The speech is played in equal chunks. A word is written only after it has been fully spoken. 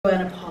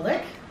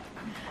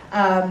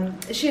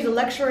She is a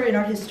lecturer in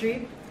art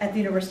history at the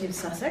University of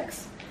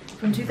Sussex.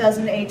 From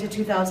 2008 to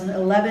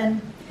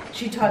 2011,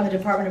 she taught in the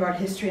Department of Art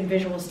History and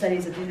Visual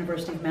Studies at the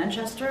University of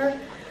Manchester,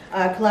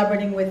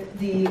 collaborating with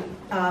the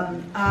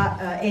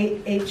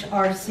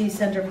HRC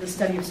Center for the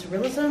Study of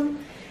Surrealism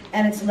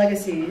and its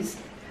legacies,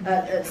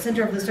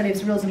 Center for the Study of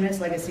Surrealism and its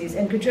legacies,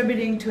 and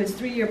contributing to its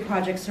 3-year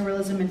project,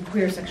 Surrealism and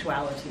Queer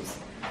Sexualities.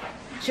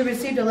 She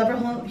received a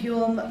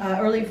Leverhulme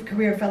Early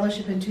Career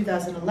Fellowship in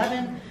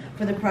 2011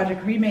 for the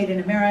project Remade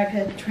in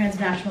America,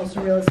 Transnational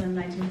Surrealism,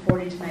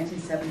 1940 to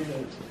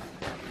 1978.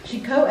 She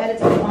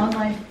co-edits the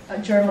online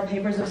journal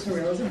Papers of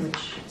Surrealism,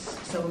 which is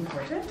so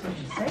important, I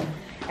should say,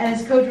 and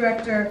is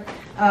co-director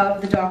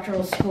of the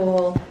doctoral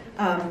school,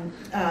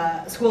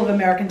 School of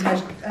American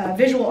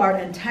Visual Art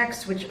and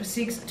Text, which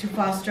seeks to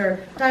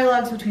foster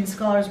dialogues between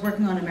scholars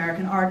working on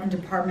American art in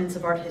departments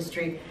of art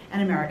history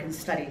and American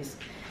studies.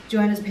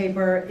 Joanna's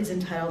paper is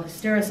entitled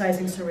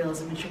Hystericizing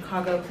Surrealism in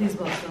Chicago. Please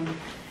welcome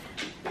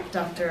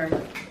Dr.